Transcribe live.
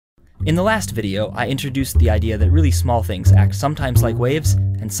In the last video, I introduced the idea that really small things act sometimes like waves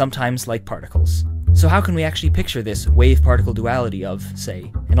and sometimes like particles. So how can we actually picture this wave-particle duality of,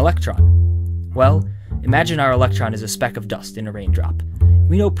 say, an electron? Well, imagine our electron is a speck of dust in a raindrop.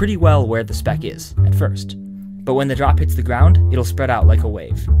 We know pretty well where the speck is, at first. But when the drop hits the ground, it'll spread out like a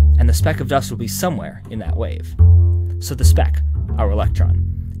wave, and the speck of dust will be somewhere in that wave. So the speck, our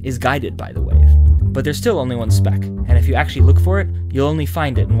electron, is guided by the wave. But there's still only one speck, and if you actually look for it, you'll only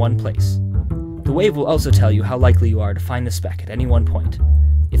find it in one place. The wave will also tell you how likely you are to find the speck at any one point.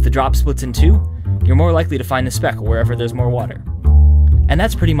 If the drop splits in two, you're more likely to find the speck wherever there's more water. And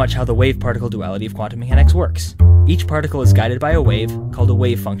that's pretty much how the wave-particle duality of quantum mechanics works. Each particle is guided by a wave, called a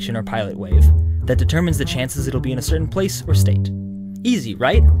wave function or pilot wave, that determines the chances it'll be in a certain place or state. Easy,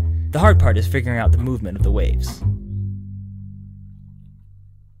 right? The hard part is figuring out the movement of the waves.